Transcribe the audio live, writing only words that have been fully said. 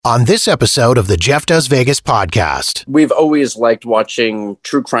On this episode of the Jeff Does Vegas podcast. We've always liked watching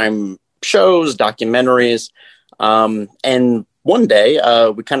true crime shows, documentaries, and one day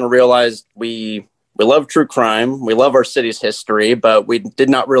we kind of realized we love true crime, we love our city's history, but we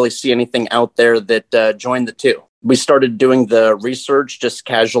did not really see anything out there that joined the two. We started doing the research just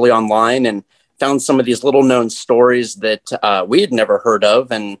casually online and found some of these little known stories that we had never heard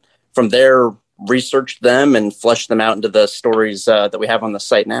of, and from there researched them and fleshed them out into the stories that we have on the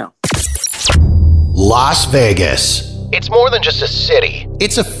site now. Las Vegas. It's more than just a city.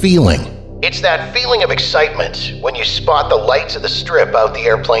 It's a feeling. It's that feeling of excitement when you spot the lights of the Strip out the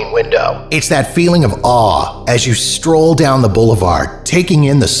airplane window. It's that feeling of awe as you stroll down the boulevard, taking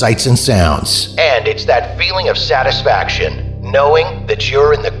in the sights and sounds. And it's that feeling of satisfaction, knowing that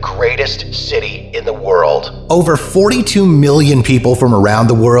you're in the greatest city in the world. Over 42 million people from around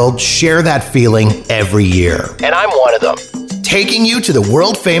the world share that feeling every year. And I'm one of them. Taking you to the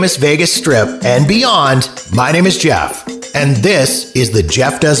world-famous Vegas Strip and beyond, my name is Jeff, and this is the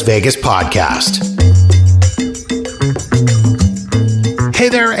Jeff Does Vegas podcast. Hey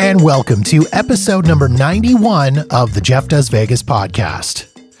there, and welcome to episode number 91 of the Jeff Does Vegas podcast.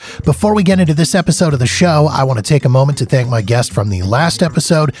 Before we get into this episode of the show, I want to take a moment to thank my guest from the last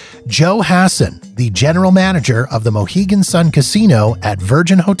episode, Joe Hassan, the general manager of the Mohegan Sun Casino at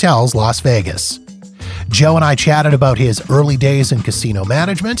Virgin Hotels, Las Vegas. Joe and I chatted about his early days in casino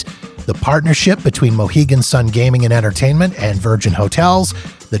management, the partnership between Mohegan Sun Gaming and Entertainment and Virgin Hotels,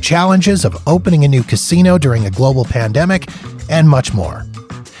 the challenges of opening a new casino during a global pandemic, and much more.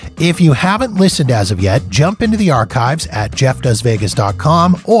 If you haven't listened as of yet, jump into the archives at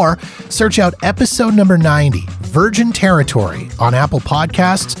jeffdoesvegas.com or search out episode number 90, Virgin Territory, on Apple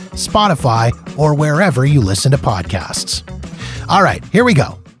Podcasts, Spotify, or wherever you listen to podcasts. All right, here we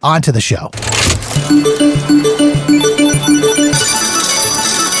go. On to the show.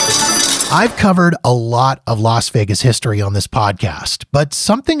 I've covered a lot of Las Vegas history on this podcast, but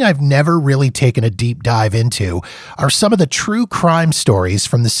something I've never really taken a deep dive into are some of the true crime stories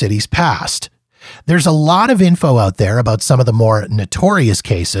from the city's past. There's a lot of info out there about some of the more notorious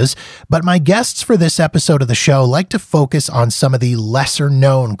cases, but my guests for this episode of the show like to focus on some of the lesser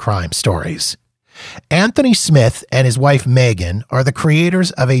known crime stories. Anthony Smith and his wife Megan are the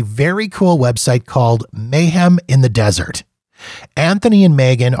creators of a very cool website called Mayhem in the Desert. Anthony and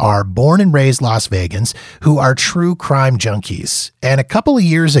Megan are born and raised Las Vegans who are true crime junkies. And a couple of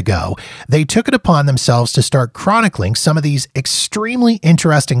years ago, they took it upon themselves to start chronicling some of these extremely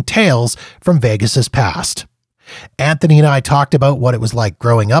interesting tales from Vegas's past. Anthony and I talked about what it was like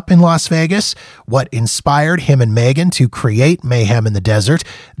growing up in Las Vegas, what inspired him and Megan to create Mayhem in the Desert,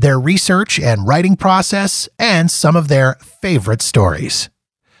 their research and writing process, and some of their favorite stories.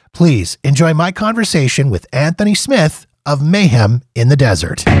 Please enjoy my conversation with Anthony Smith of Mayhem in the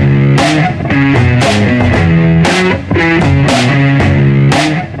Desert.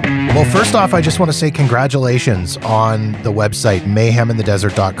 Well, first off, I just want to say congratulations on the website,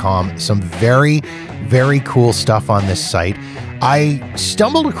 mayheminthedesert.com. Some very, very cool stuff on this site. I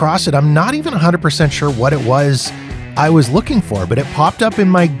stumbled across it. I'm not even 100% sure what it was I was looking for, but it popped up in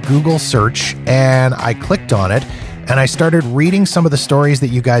my Google search and I clicked on it and I started reading some of the stories that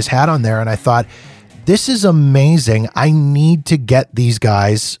you guys had on there. And I thought, this is amazing. I need to get these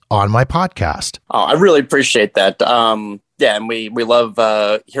guys on my podcast. Oh, I really appreciate that. Yeah, and we love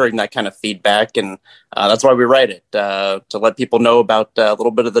hearing that kind of feedback, and that's why we write it, to let people know about a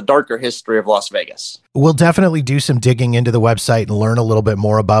little bit of the darker history of Las Vegas. We'll definitely do some digging into the website and learn a little bit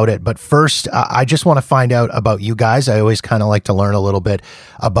more about it. But first, I just want to find out about you guys. I always kind of like to learn a little bit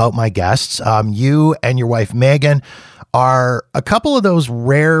about my guests. You and your wife, Megan, are a couple of those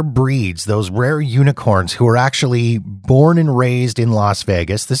rare breeds, those rare unicorns who are actually born and raised in Las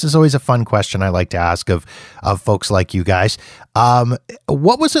Vegas. This is always a fun question I like to ask of folks like you guys.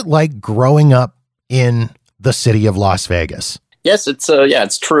 What was it like growing up in the city of Las Vegas? Yes,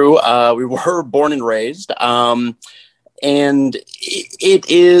 it's true. We were born and raised, and it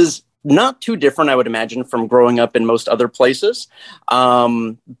is not too different, I would imagine, from growing up in most other places.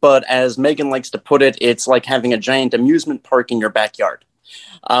 But as Megan likes to put it, it's like having a giant amusement park in your backyard.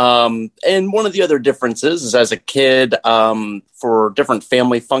 And one of the other differences is as a kid, for different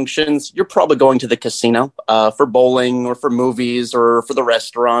family functions, you're probably going to the casino for bowling or for movies or for the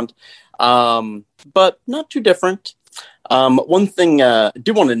restaurant, but not too different. One thing I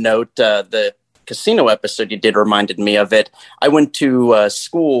do want to note, the casino episode you did reminded me of it. I went to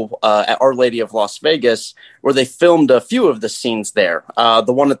school at Our Lady of Las Vegas, where they filmed a few of the scenes there.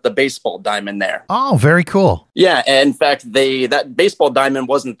 The one at the baseball diamond there. Oh, very cool. Yeah, and in fact, that baseball diamond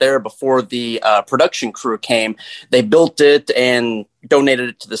wasn't there before the production crew came. They built it and donated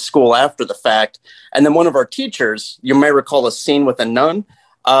it to the school after the fact. And then one of our teachers, you may recall a scene with a nun.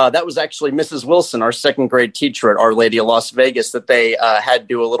 That was actually Mrs. Wilson, our second grade teacher at Our Lady of Las Vegas, that they had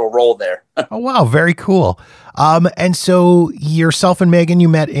do a little role there. Oh, wow. Very cool. And so yourself and Megan, you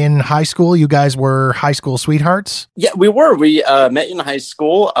met in high school. You guys were high school sweethearts? Yeah, we were. We met in high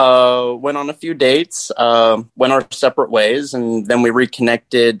school, went on a few dates, went our separate ways, and then we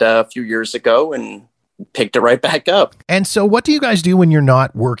reconnected a few years ago and picked it right back up. And so what do you guys do when you're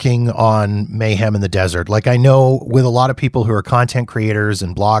not working on Mayhem in the Desert? Like, I know with a lot of people who are content creators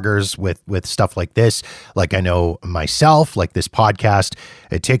and bloggers with stuff like this, like I know myself, like this podcast,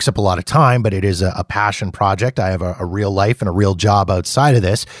 it takes up a lot of time, but it is a passion project. I have a real life and a real job outside of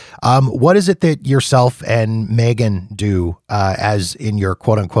this. What is it that yourself and Megan do as in your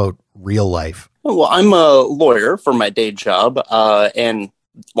quote unquote real life? Well, I'm a lawyer for my day job, and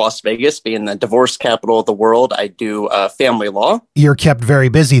Las Vegas being the divorce capital of the world, I do family law. You're kept very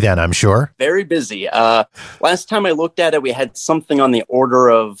busy then, I'm sure. Very busy. Last time I looked at it, we had something on the order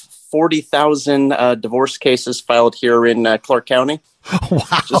of 40,000 divorce cases filed here in Clark County.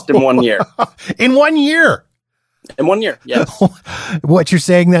 Wow. Just in 1 year. In 1 year? In 1 year, yes. What you're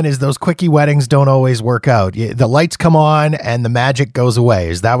saying then is those quickie weddings don't always work out. The lights come on and the magic goes away.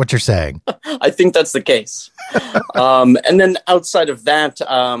 Is that what you're saying? I think that's the case. And then outside of that,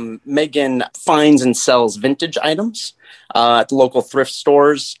 Megan finds and sells vintage items at the local thrift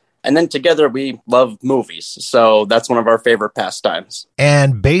stores. And then together we love movies. So that's one of our favorite pastimes.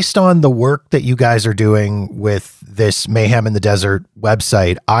 And based on the work that you guys are doing with this Mayhem in the Desert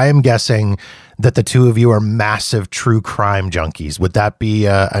website, I am guessing that the two of you are massive true crime junkies. Would that be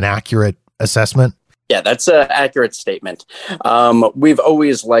an accurate assessment? Yeah, that's an accurate statement. We've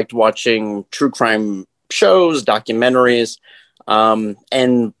always liked watching true crime shows, documentaries.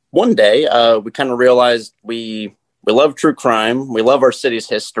 And one day we kind of realized we love true crime. We love our city's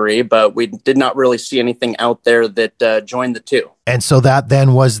history, but we did not really see anything out there that joined the two. And so that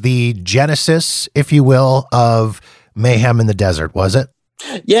then was the genesis, if you will, of Mayhem in the Desert, was it?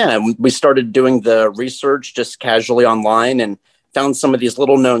 Yeah, we started doing the research just casually online and found some of these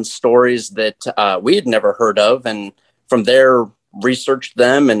little known stories that we had never heard of. And from there, researched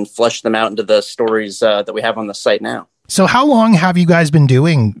them and fleshed them out into the stories that we have on the site now. So how long have you guys been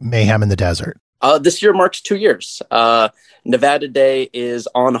doing Mayhem in the Desert? This year marks 2 years. Nevada Day is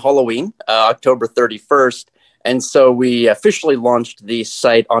on Halloween, October 31st. And so we officially launched the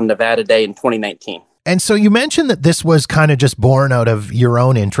site on Nevada Day in 2019. And so you mentioned that this was kind of just born out of your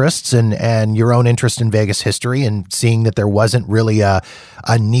own interests and your own interest in Vegas history and seeing that there wasn't really a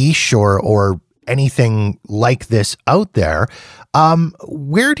niche or anything like this out there.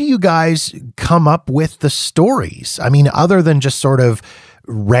 Where do you guys come up with the stories? I mean, other than just sort of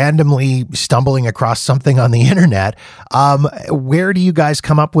randomly stumbling across something on the internet, where do you guys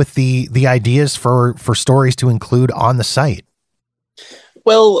come up with the ideas for stories to include on the site?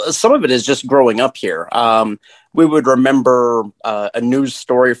 Well, some of it is just growing up here. We would remember a news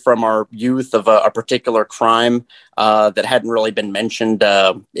story from our youth of a particular crime that hadn't really been mentioned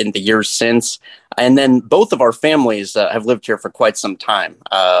in the years since. And then both of our families have lived here for quite some time.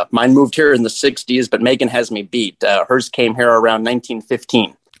 Mine moved here in the 60s, but Megan has me beat. Hers came here around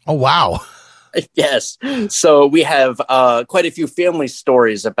 1915. Oh, wow. Yes. So we have quite a few family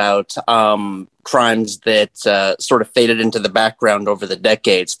stories about crimes that sort of faded into the background over the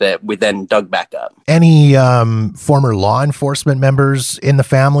decades that we then dug back up. Any former law enforcement members in the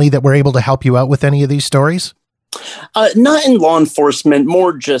family that were able to help you out with any of these stories? Not in law enforcement,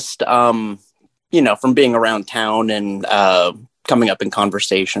 more just, from being around town and coming up in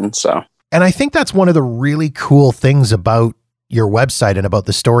conversation. So, and I think that's one of the really cool things about your website and about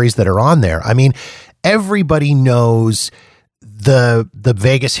the stories that are on there. I mean, everybody knows the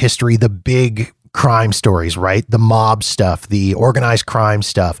Vegas history, the big crime stories, right? The mob stuff, the organized crime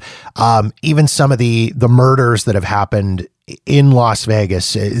stuff, even some of the murders that have happened in Las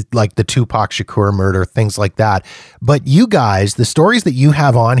Vegas, like the Tupac Shakur murder, things like that. But you guys, the stories that you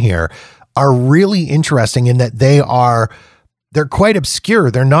have on here are really interesting in that they're quite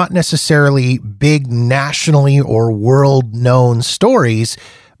obscure. They're not necessarily big nationally or world known stories,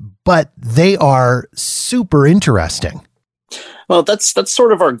 but they are super interesting. Well, that's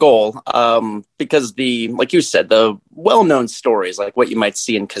sort of our goal, because like you said, the well-known stories, like what you might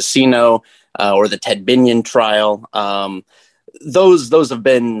see in Casino or the Ted Binion trial, those have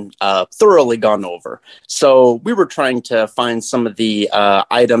been thoroughly gone over. So we were trying to find some of the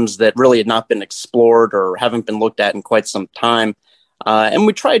items that really had not been explored or haven't been looked at in quite some time. And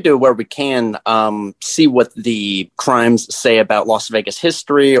we tried to, where we can, see what the crimes say about Las Vegas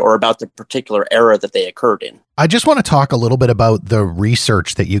history or about the particular era that they occurred in. I just want to talk a little bit about the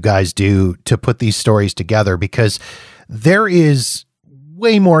research that you guys do to put these stories together, because there is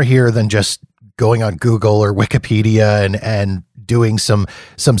way more here than just going on Google or Wikipedia and doing some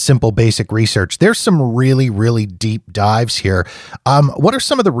simple basic research. There's some really, really deep dives here. What are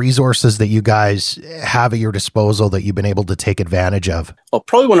some of the resources that you guys have at your disposal that you've been able to take advantage of? Well,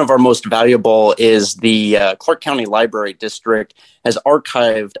 probably one of our most valuable is the Clark County Library District has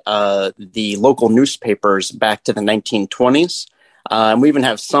archived the local newspapers back to the 1920s. And we even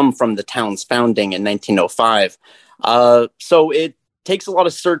have some from the town's founding in 1905. So it takes a lot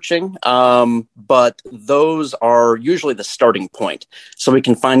of searching, but those are usually the starting point. So we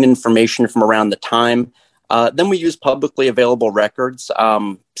can find information from around the time. Then we use publicly available records.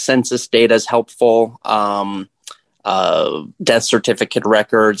 Census data is helpful, death certificate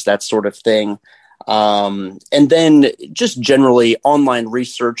records, that sort of thing. And then just generally online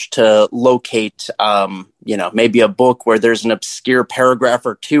research to locate, maybe a book where there's an obscure paragraph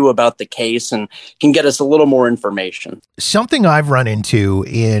or two about the case and can get us a little more information. Something I've run into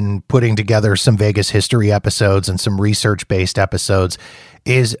in putting together some Vegas history episodes and some research-based episodes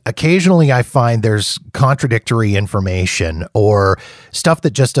is occasionally I find there's contradictory information or stuff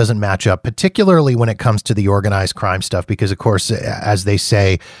that just doesn't match up, particularly when it comes to the organized crime stuff, because of course, as they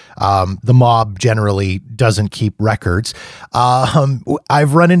say, the mob generally doesn't keep records.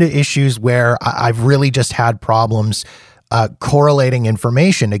 I've run into issues where I've really just had problems correlating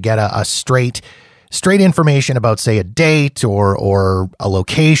information to get a straight information about, say, a date or a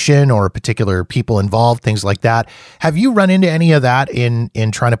location or a particular people involved, things like that. Have you run into any of that in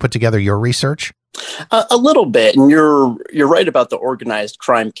trying to put together your research? A little bit, and you're right about the organized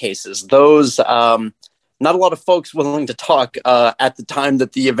crime cases. Those not a lot of folks willing to talk at the time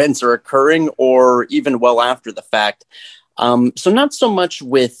that the events are occurring, or even well after the fact. So not so much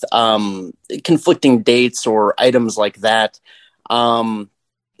with conflicting dates or items like that.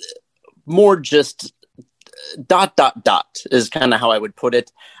 More just ... is kind of how I would put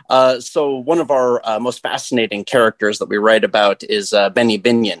it. So one of our most fascinating characters that we write about is Benny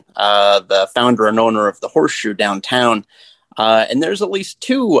Binion, the founder and owner of the Horseshoe downtown. And there's at least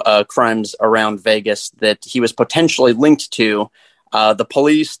two crimes around Vegas that he was potentially linked to. The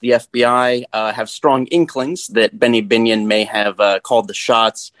police, the FBI, have strong inklings that Benny Binion may have called the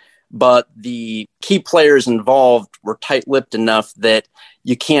shots, but the key players involved were tight-lipped enough that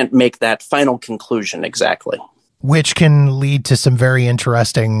you can't make that final conclusion exactly. Which can lead to some very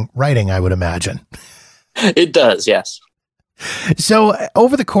interesting writing, I would imagine. It does, yes. So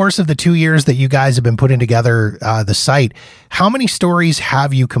over the course of the 2 years that you guys have been putting together the site, how many stories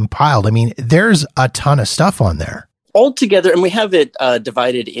have you compiled? I mean, there's a ton of stuff on there. Altogether, and we have it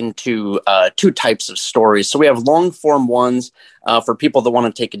divided into two types of stories. So we have long form ones for people that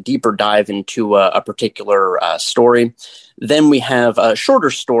want to take a deeper dive into a particular story. Then we have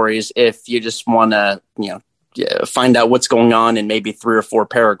shorter stories if you just want to, find out what's going on in maybe 3 or 4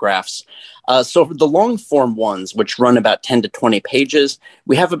 paragraphs. So for the long form ones, which run about 10 to 20 pages,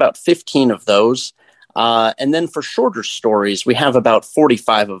 we have about 15 of those. And then for shorter stories, we have about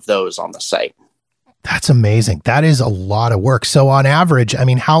 45 of those on the site. That's amazing. That is a lot of work. So on average, I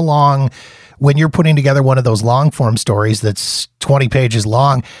mean, how long, when you're putting together one of those long form stories that's 20 pages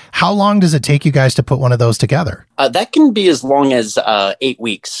long, how long does it take you guys to put one of those together? That can be as long as 8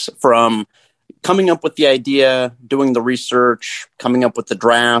 weeks, from coming up with the idea, doing the research, coming up with the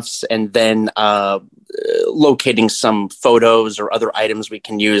drafts, and then locating some photos or other items we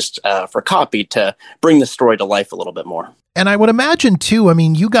can use for copy to bring the story to life a little bit more. And I would imagine too, I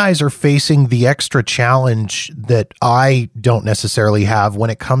mean, you guys are facing the extra challenge that I don't necessarily have when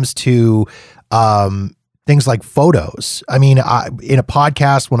it comes to things like photos. I mean, in a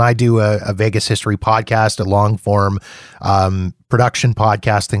podcast, when I do a Vegas history podcast, a long form production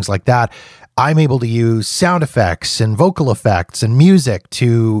podcast, things like that, I'm able to use sound effects and vocal effects and music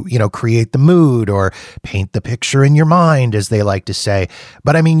to, create the mood or paint the picture in your mind, as they like to say.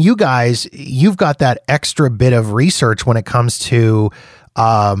 But I mean, you guys, you've got that extra bit of research when it comes to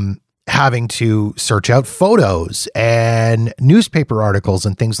having to search out photos and newspaper articles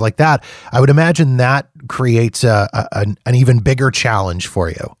and things like that. I would imagine that creates an even bigger challenge for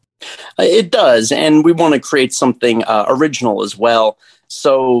you. It does. And we want to create something original as well.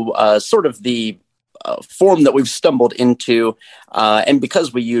 So sort of the form that we've stumbled into, and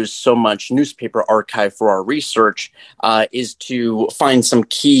because we use so much newspaper archive for our research, is to find some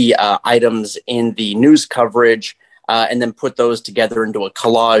key items in the news coverage and then put those together into a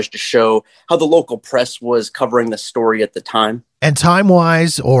collage to show how the local press was covering the story at the time. And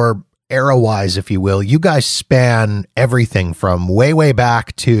time-wise, or era-wise, if you will, you guys span everything from way, way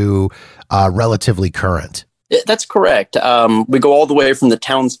back to relatively current. That's correct. We go all the way from the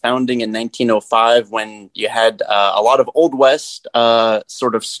town's founding in 1905, when you had a lot of Old West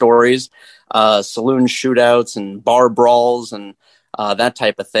sort of stories, saloon shootouts and bar brawls and that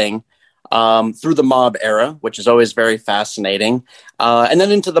type of thing, through the mob era, which is always very fascinating, and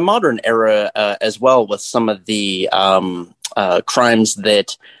then into the modern era as well, with some of the crimes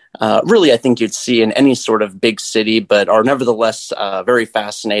that really I think you'd see in any sort of big city, but are nevertheless very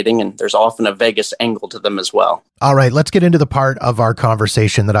fascinating, and there's often a Vegas angle to them as well. All right, let's get into the part of our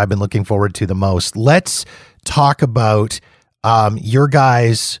conversation that I've been looking forward to the most. Let's talk about your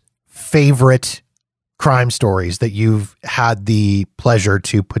guys' favorite crime stories that you've had the pleasure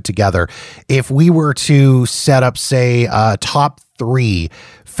to put together. If we were to set up, say, top 3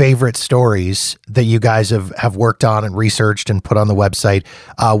 favorite stories that you guys have worked on and researched and put on the website,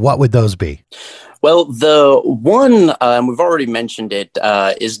 what would those be? Well, the one, and we've already mentioned it,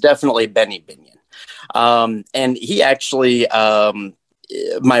 is definitely Benny Binion. And he actually,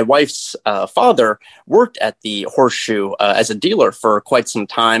 my wife's father worked at the Horseshoe as a dealer for quite some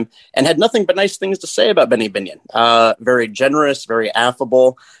time and had nothing but nice things to say about Benny Binion. Very generous, very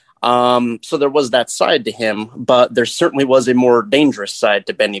affable. So there was that side to him, but there certainly was a more dangerous side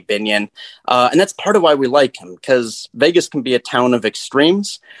to Benny Binion. And that's part of why we like him, because Vegas can be a town of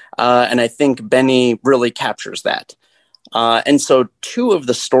extremes. And I think Benny really captures that. And so 2 of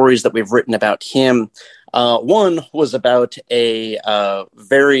the stories that we've written about him, one was about a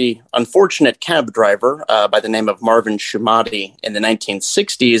very unfortunate cab driver by the name of Marvin Shumati in the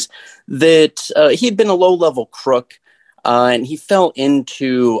 1960s, that he'd been a low-level crook. And he fell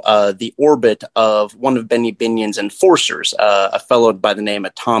into the orbit of one of Benny Binion's enforcers, a fellow by the name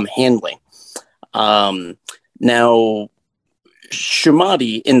of Tom Hanley. Now,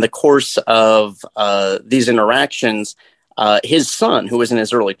 Shumati, in the course of these interactions, his son, who was in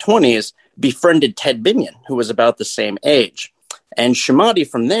his early 20s, befriended Ted Binion, who was about the same age. And Shumati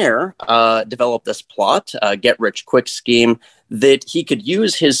from there developed this plot, get-rich-quick scheme, that he could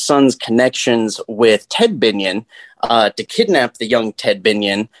use his son's connections with Ted Binion to kidnap the young Ted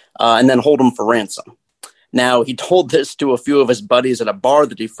Binion and then hold him for ransom. Now, he told this to a few of his buddies at a bar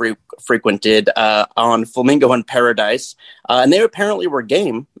that he frequented on Flamingo and Paradise, and they apparently were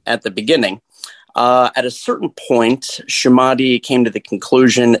game at the beginning. At a certain point, Shumati came to the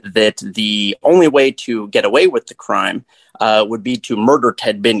conclusion that the only way to get away with the crime would be to murder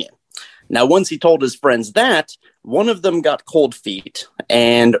Ted Binion. Now, once he told his friends that, one of them got cold feet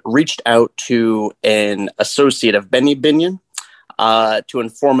and reached out to an associate of Benny Binion to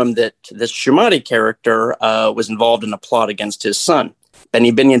inform him that this Shumati character was involved in a plot against his son.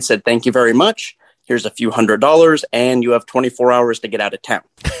 Benny Binion said, "Thank you very much. Here's a few $100, and you have 24 hours to get out of town."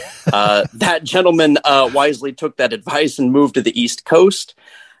 That gentleman wisely took that advice and moved to the East Coast.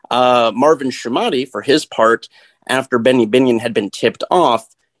 Marvin Shumati, for his part, after Benny Binion had been tipped off,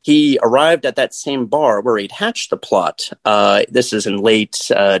 he arrived at that same bar where he'd hatched the plot. This is in late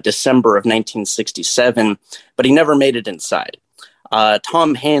December of 1967, but he never made it inside.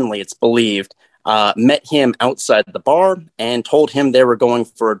 Tom Hanley, it's believed, met him outside the bar and told him they were going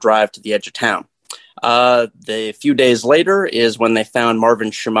for a drive to the edge of town. The few days later is when they found Marvin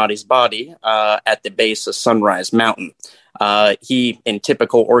Shumati's body at the base of Sunrise Mountain. He, in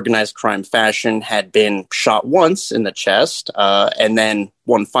typical organized crime fashion, had been shot once in the chest and then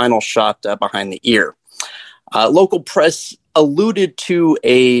one final shot behind the ear. Local press alluded to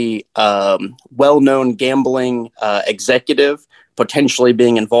a well-known gambling executive potentially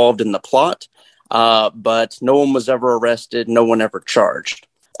being involved in the plot, but no one was ever arrested, no one ever charged.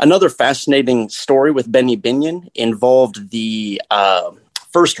 Another fascinating story with Benny Binion involved the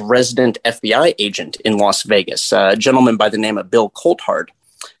first resident FBI agent in Las Vegas, a gentleman by the name of Bill Coulthard.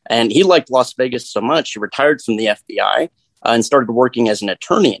 And he liked Las Vegas so much, he retired from the FBI and started working as an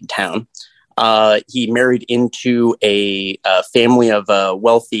attorney in town. He married into a family of a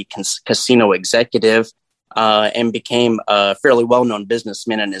wealthy casino executive and became a fairly well-known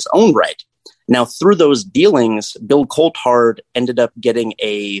businessman in his own right. Now, through those dealings, Bill Coulthard ended up getting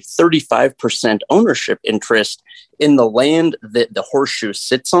a 35% ownership interest in the land that the Horseshoe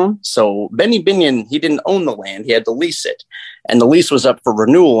sits on. So Benny Binion, he didn't own the land, he had to lease it. And the lease was up for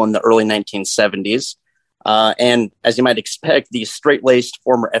renewal in the early 1970s. And as you might expect, the straight-laced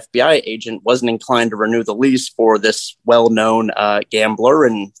former FBI agent wasn't inclined to renew the lease for this well-known gambler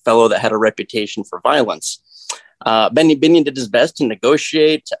and fellow that had a reputation for violence. Benny Binion did his best to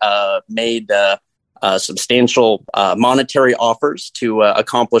negotiate, made substantial monetary offers to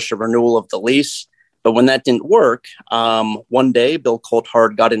accomplish a renewal of the lease. But when that didn't work, one day Bill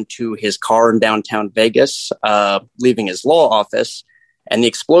Coulthard got into his car in downtown Vegas, leaving his law office, and the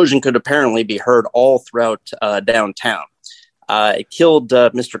explosion could apparently be heard all throughout downtown. It killed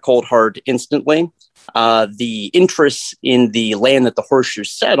Mr. Coulthard instantly. The interests in the land that the horseshoe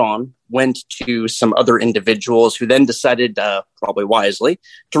sat on went to some other individuals who then decided, probably wisely,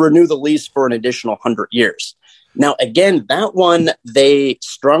 to renew the lease for an additional 100 years. Now, again, that one, they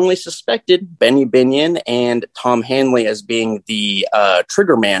strongly suspected Benny Binion and Tom Hanley as being the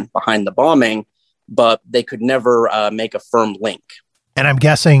trigger man behind the bombing, but they could never make a firm link. And I'm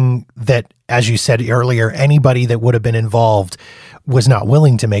guessing that, as you said earlier, anybody that would have been involved was not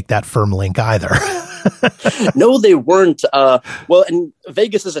willing to make that firm link either. No, they weren't. Well, and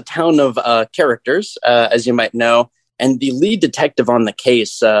Vegas is a town of characters, as you might know. And the lead detective on the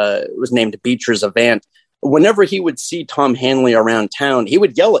case was named Beecher Zavant. Whenever he would see Tom Hanley around town, he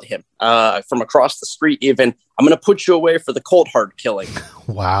would yell at him from across the street, even, "I'm going to put you away for the Coulthard killing."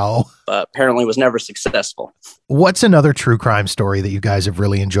 Wow. But apparently was never successful. What's another true crime story that you guys have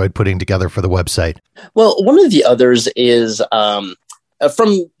really enjoyed putting together for the website? Well, one of the others is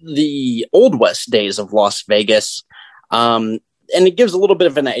from the Old West days of Las Vegas. And it gives a little bit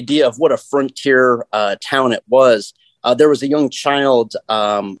of an idea of what a frontier town it was. There was a young child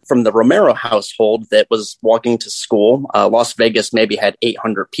from the Romero household that was walking to school. Las Vegas maybe had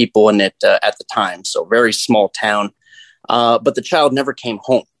 800 people in it at the time, so very small town. But the child never came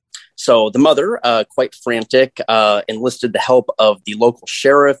home. So the mother, quite frantic, enlisted the help of the local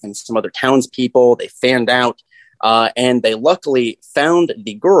sheriff and some other townspeople. They fanned out, and they luckily found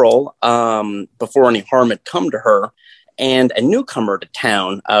the girl before any harm had come to her. And a newcomer to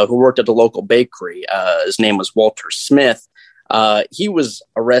town who worked at a local bakery. His name was Walter Smith. He was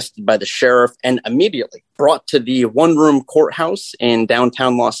arrested by the sheriff and immediately brought to the one-room courthouse in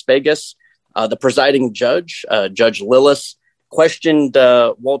downtown Las Vegas. The presiding judge, Judge Lillis, questioned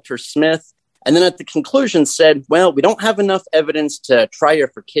Walter Smith, and then at the conclusion said, "Well, we don't have enough evidence to try you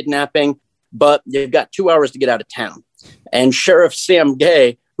for kidnapping, but you've got 2 hours to get out of town." And Sheriff Sam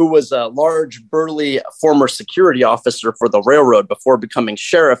Gay, who was a large, burly former security officer for the railroad before becoming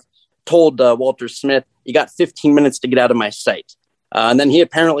sheriff, told Walter Smith, "You got 15 minutes to get out of my sight." And then he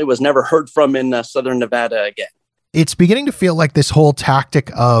apparently was never heard from in Southern Nevada again. It's beginning to feel like this whole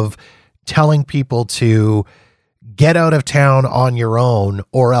tactic of telling people to get out of town on your own,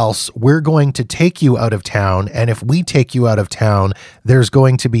 or else we're going to take you out of town. And if we take you out of town, there's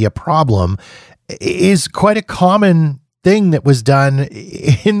going to be a problem, is quite a common thing that was done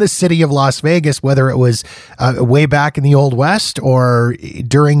in the city of Las Vegas, whether it was way back in the Old West or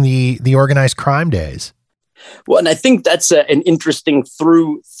during the organized crime days. Well, and I think that's an interesting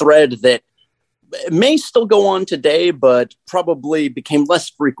through thread that may still go on today, but probably became less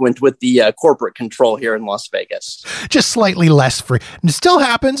frequent with the corporate control here in Las Vegas. Just slightly less it still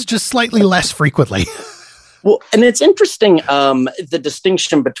happens, just slightly less frequently. Well, and it's interesting, the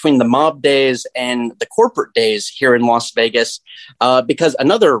distinction between the mob days and the corporate days here in Las Vegas, because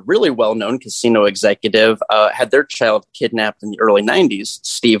another really well-known casino executive had their child kidnapped in the early 90s,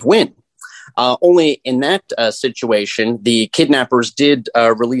 Steve Wynn. Only in that situation, the kidnappers did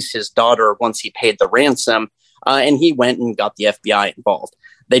release his daughter once he paid the ransom, and he went and got the FBI involved.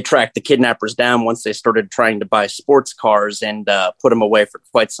 They tracked the kidnappers down once they started trying to buy sports cars and put them away for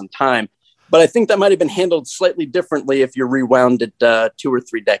quite some time. But I think that might have been handled slightly differently if you rewound it 2 or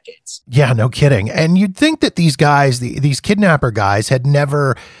 3 decades. Yeah, no kidding. And you'd think that these guys, these kidnapper guys, had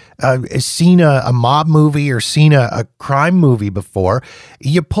never seen a mob movie or seen a crime movie before.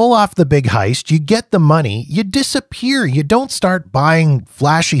 You pull off the big heist, you get the money, you disappear. You don't start buying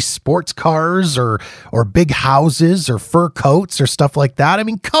flashy sports cars or big houses or fur coats or stuff like that. I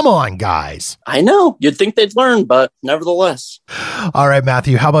mean, come on, guys. I know. You'd think they'd learn, but nevertheless. All right,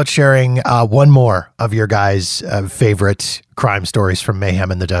 Matthew, how about sharing one more of your guys' favorite crime stories from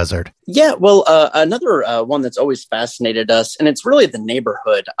Mayhem in the Desert? Yeah, well, another one that's always fascinated us, and it's really the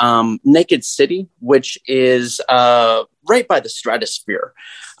neighborhood, Naked City, which is right by the Stratosphere.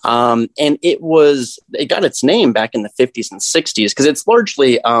 And it got its name back in the 50s and 60s because it's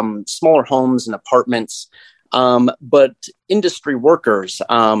largely smaller homes and apartments. But industry workers,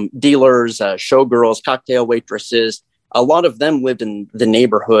 dealers, showgirls, cocktail waitresses, a lot of them lived in the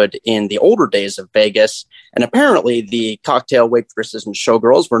neighborhood in the older days of Vegas. And apparently the cocktail waitresses and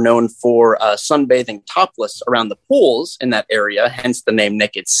showgirls were known for sunbathing topless around the pools in that area, hence the name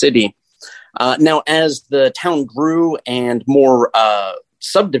Naked City. Now, as the town grew and more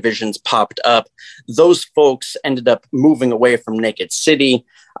subdivisions popped up, those folks ended up moving away from Naked City,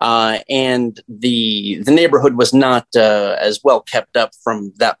 and the neighborhood was not as well kept up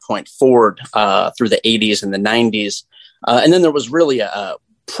from that point forward through the 80s and the 90s. And then there was really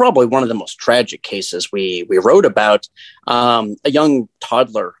probably one of the most tragic cases we wrote about. A young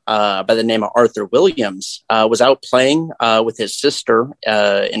toddler by the name of Arthur Williams was out playing with his sister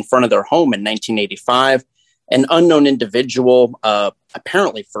in front of their home in 1985. An unknown individual,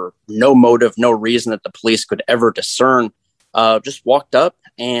 apparently for no motive, no reason that the police could ever discern, just walked up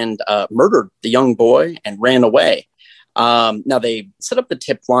and murdered the young boy and ran away. Now, they set up the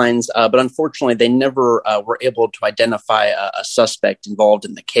tip lines, but unfortunately, they never were able to identify a suspect involved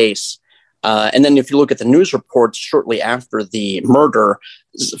in the case. And then if you look at the news reports shortly after the murder,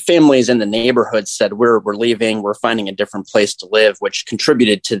 families in the neighborhood said, we're leaving, we're finding a different place to live, which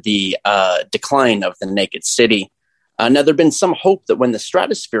contributed to the decline of the Naked City. Now, there'd been some hope that when the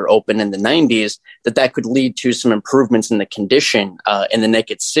Stratosphere opened in the 90s, that could lead to some improvements in the condition in the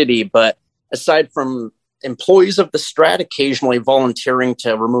Naked City. But aside from employees of the Strat occasionally volunteering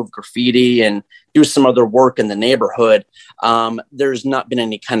to remove graffiti and do some other work in the neighborhood, there's not been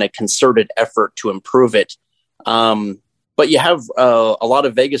any kind of concerted effort to improve it. But you have a lot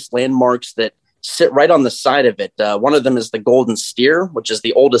of Vegas landmarks that sit right on the side of it. One of them is the Golden Steer, which is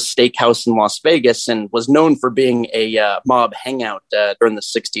the oldest steakhouse in Las Vegas and was known for being a mob hangout during the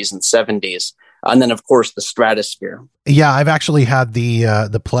 60s and 70s. And then, of course, the Stratosphere. Yeah, I've actually had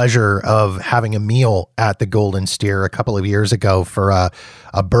the pleasure of having a meal at the Golden Steer a couple of years ago for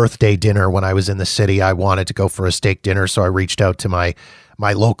a birthday dinner when I was in the city. I wanted to go for a steak dinner, so I reached out to my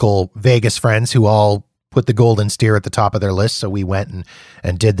local Vegas friends who all put the Golden Steer at the top of their list. So we went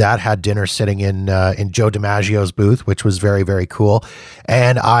and did that, had dinner sitting in Joe DiMaggio's booth, which was very, very cool.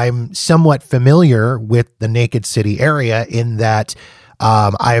 And I'm somewhat familiar with the Naked City area in that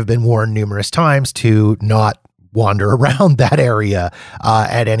I have been warned numerous times to not wander around that area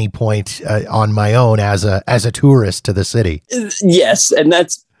at any point on my own as a tourist to the city. Yes, and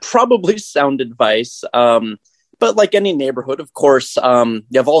that's probably sound advice. But like any neighborhood, of course, you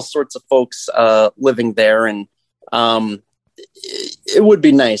have all sorts of folks living there, and it would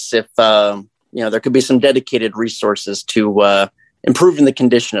be nice if there could be some dedicated resources to improving the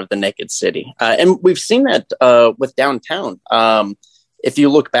condition of the Naked City. And we've seen that with downtown. If you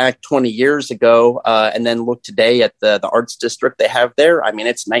look back 20 years ago and then look today at the arts district they have there, I mean,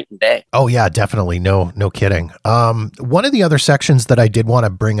 it's night and day. Oh, yeah, definitely. No kidding. One of the other sections that I did want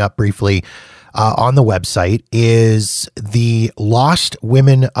to bring up briefly on the website is the Lost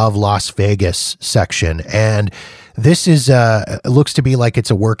Women of Las Vegas section. And this is looks to be like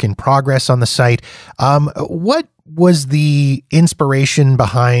it's a work in progress on the site. What was the inspiration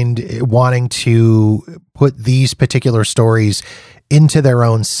behind wanting to put these particular stories into their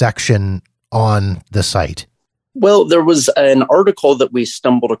own section on the site? Well, there was an article that we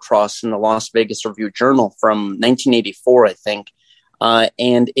stumbled across in the Las Vegas Review-Journal from 1984, I think,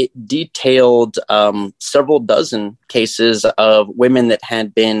 and it detailed several dozen cases of women that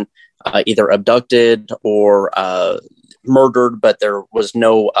had been either abducted or murdered, but there was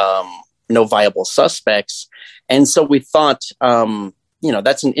no viable suspects. And so we thought,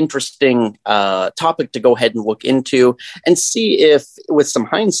 that's an interesting topic to go ahead and look into and see if, with some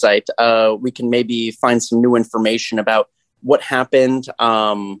hindsight, we can maybe find some new information about what happened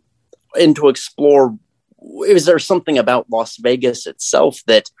and to explore, is there something about Las Vegas itself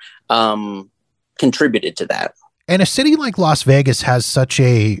that contributed to that? And a city like Las Vegas has such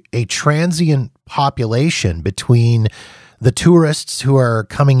a transient population between the tourists who are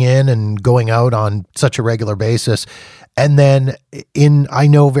coming in and going out on such a regular basis. And then I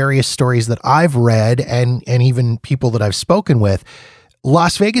know various stories that I've read and even people that I've spoken with,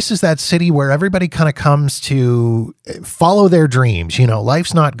 Las Vegas is that city where everybody kind of comes to follow their dreams.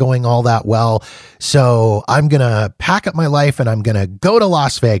 Life's not going all that well. So I'm going to pack up my life and I'm going to go to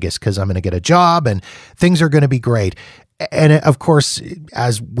Las Vegas because I'm going to get a job and things are going to be great. And of course,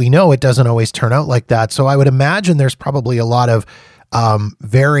 as we know, it doesn't always turn out like that. So I would imagine there's probably a lot of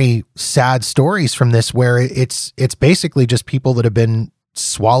very sad stories from this where it's basically just people that have been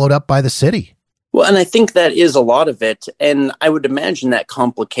swallowed up by the city. Well, and I think that is a lot of it. And I would imagine that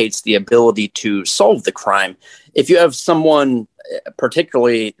complicates the ability to solve the crime. If you have someone,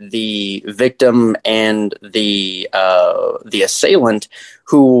 particularly the victim and the assailant,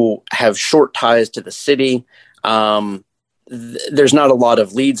 who have short ties to the city, There's not a lot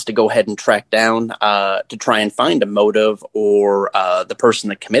of leads to go ahead and track down to try and find a motive or the person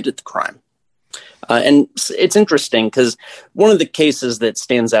that committed the crime. And it's interesting because one of the cases that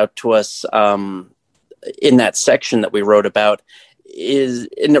stands out to us in that section that we wrote about and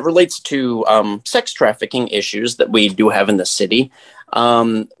it relates to sex trafficking issues that we do have in the city,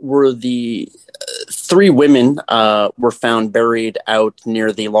 were the three women were found buried out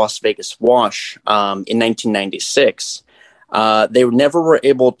near the Las Vegas Wash in 1996. They never were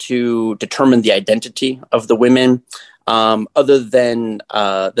able to determine the identity of the women, other than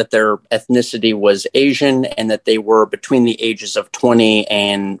that their ethnicity was Asian and that they were between the ages of 20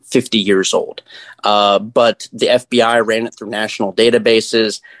 and 50 years old. But the FBI ran it through national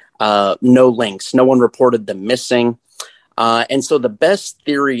databases, no links, no one reported them missing. And so the best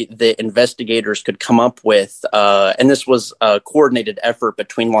theory that investigators could come up with, and this was a coordinated effort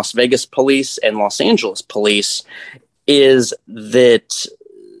between Las Vegas police and Los Angeles police, is that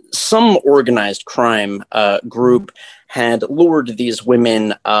some organized crime group had lured these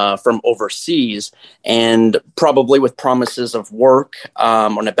women from overseas, and probably with promises of work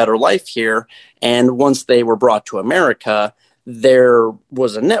on a better life here. And once they were brought to America, there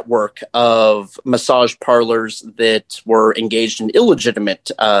was a network of massage parlors that were engaged in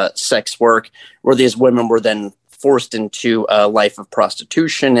illegitimate sex work, where these women were then forced into a life of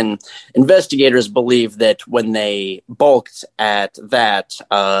prostitution. And investigators believe that when they balked at that,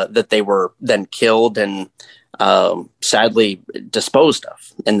 that they were then killed and sadly disposed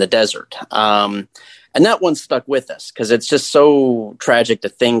of in the desert. And that one stuck with us because it's just so tragic to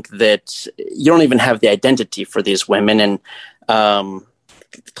think that you don't even have the identity for these women. And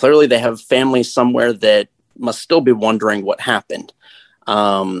clearly they have families somewhere that must still be wondering what happened.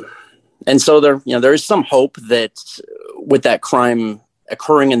 And so there is some hope that with that crime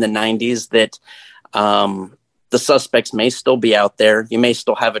occurring in the 90s, that the suspects may still be out there. You may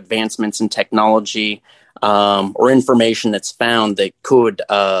still have advancements in technology or information that's found that could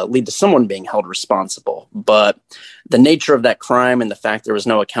lead to someone being held responsible. But the nature of that crime and the fact there was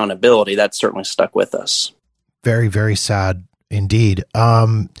no accountability, that certainly stuck with us. Very, very sad indeed.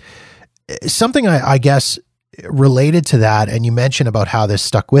 Something I guess related to that, and you mentioned about how this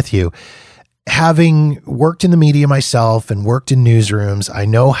stuck with you, having worked in the media myself and worked in newsrooms, I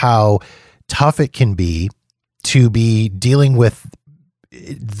know how tough it can be to be dealing with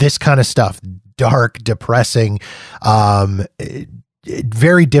this kind of stuff, dark, depressing,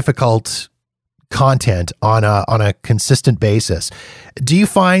 very difficult content on a consistent basis. Do you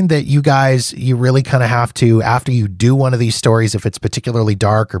find that you really kind of have to, after you do one of these stories, if it's particularly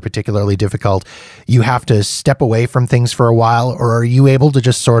dark or particularly difficult, you have to step away from things for a while, or are you able to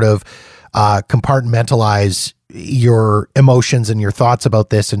just sort of compartmentalize your emotions and your thoughts about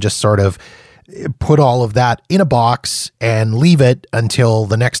this and just sort of put all of that in a box and leave it until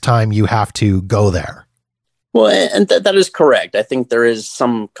the next time you have to go there? Well, and that is correct. I think there is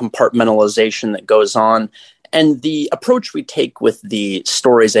some compartmentalization that goes on. And the approach we take with the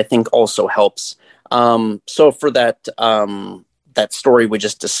stories, I think, also helps. So for that story we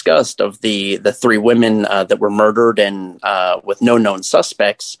just discussed of the three women that were murdered and with no known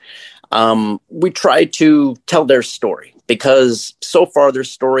suspects, we tried to tell their story because so far their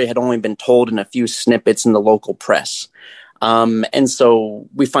story had only been told in a few snippets in the local press. And so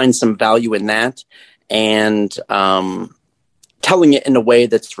we find some value in that. And telling it in a way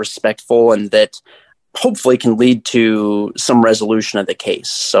that's respectful and that hopefully can lead to some resolution of the case.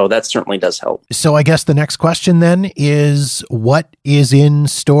 So that certainly does help. So I guess the next question then is, what is in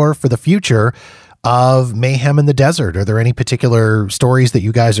store for the future of Mayhem in the Desert? Are there any particular stories that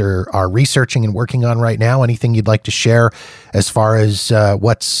you guys are researching and working on right now? Anything you'd like to share as far as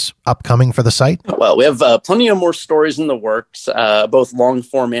what's upcoming for the site? Well, we have plenty of more stories in the works, both long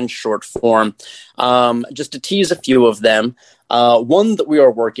form and short form. Just to tease a few of them, one that we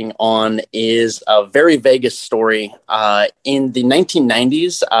are working on is a very Vegas story. In the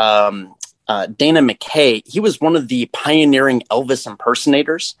 1990s, Dana McKay, he was one of the pioneering Elvis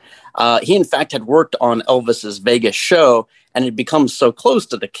impersonators. He, in fact, had worked on Elvis's Vegas show and had become so close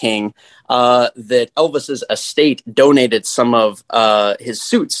to the king that Elvis's estate donated some of his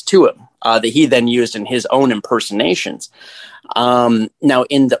suits to him that he then used in his own impersonations. Now,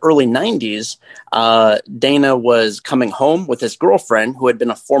 in the early 90s, Dana was coming home with his girlfriend, who had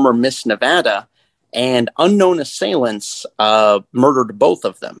been a former Miss Nevada, and unknown assailants murdered both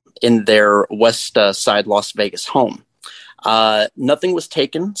of them in their West Side Las Vegas home. Nothing was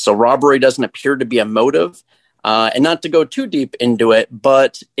taken, so robbery doesn't appear to be a motive. And not to go too deep into it,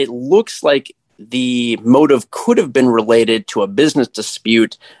 but it looks like the motive could have been related to a business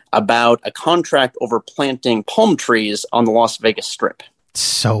dispute about a contract over planting palm trees on the Las Vegas Strip.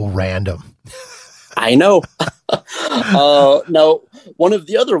 So random. I know. Now, one of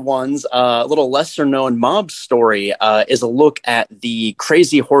the other ones, a little lesser known mob story, is a look at the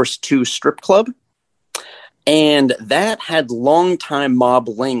Crazy Horse 2 strip club. And that had longtime mob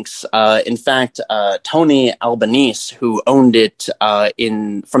links. In fact, Tony Albanese, who owned it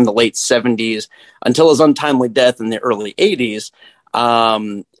from the late 70s until his untimely death in the early 80s,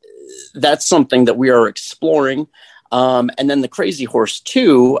 that's something that we are exploring. And then the Crazy Horse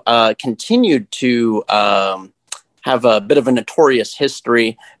 2 continued to have a bit of a notorious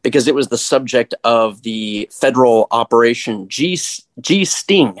history because it was the subject of the federal Operation G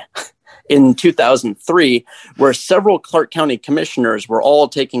Sting in 2003, where several Clark County commissioners were all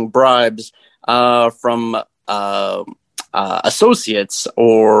taking bribes from associates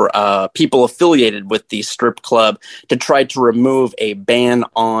or people affiliated with the strip club to try to remove a ban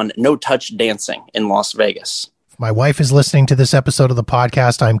on no-touch dancing in Las Vegas. My wife is listening to this episode of the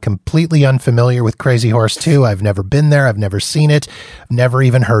podcast. I'm completely unfamiliar with Crazy Horse 2. I've never been there. I've never seen it. I've never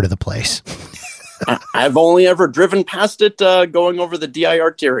even heard of the place. I've only ever driven past it going over the DI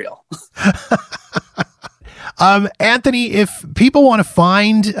arterial. Anthony, if people want to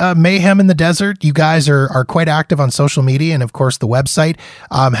find Mayhem in the Desert, you guys are quite active on social media and, of course, the website.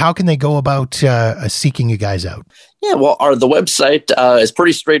 How can they go about seeking you guys out? Yeah, well, the website is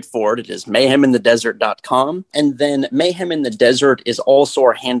pretty straightforward. It is mayheminthedesert.com. And then Mayhem in the Desert is also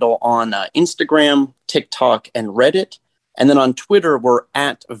our handle on Instagram, TikTok, and Reddit. And then on Twitter, we're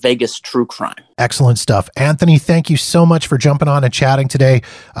at Vegas True Crime. Excellent stuff. Anthony, thank you so much for jumping on and chatting today.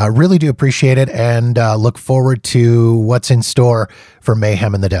 I really do appreciate it and look forward to what's in store for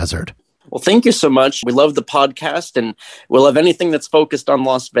Mayhem in the Desert. Well, thank you so much. We love the podcast and we love anything that's focused on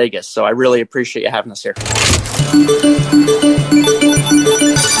Las Vegas. So I really appreciate you having us here.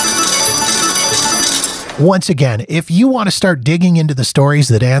 Once again, if you want to start digging into the stories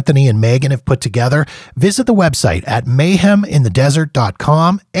that Anthony and Megan have put together, visit the website at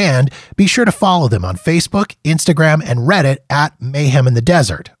mayheminthedesert.com and be sure to follow them on Facebook, Instagram, and Reddit at Mayhem in the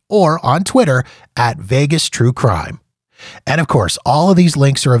Desert or on Twitter at Vegas True Crime. And of course, all of these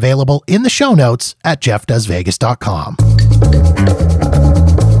links are available in the show notes at jeffdoesvegas.com.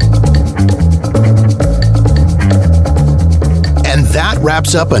 And that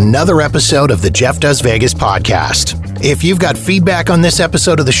wraps up another episode of the Jeff Does Vegas podcast. If you've got feedback on this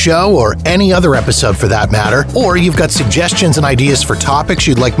episode of the show or any other episode for that matter, or you've got suggestions and ideas for topics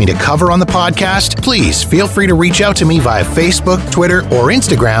you'd like me to cover on the podcast, please feel free to reach out to me via Facebook, Twitter, or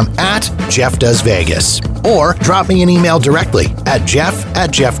Instagram at Jeff Does Vegas, or drop me an email directly at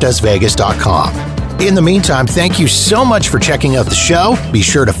jeff@jeffdoesvegas.com. In the meantime, thank you so much for checking out the show. Be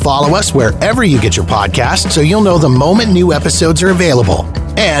sure to follow us wherever you get your podcasts so you'll know the moment new episodes are available.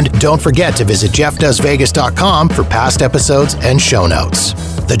 And don't forget to visit jeffdoesvegas.com for past episodes and show notes.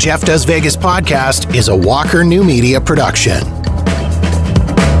 The Jeff Does Vegas podcast is a Walker New Media production.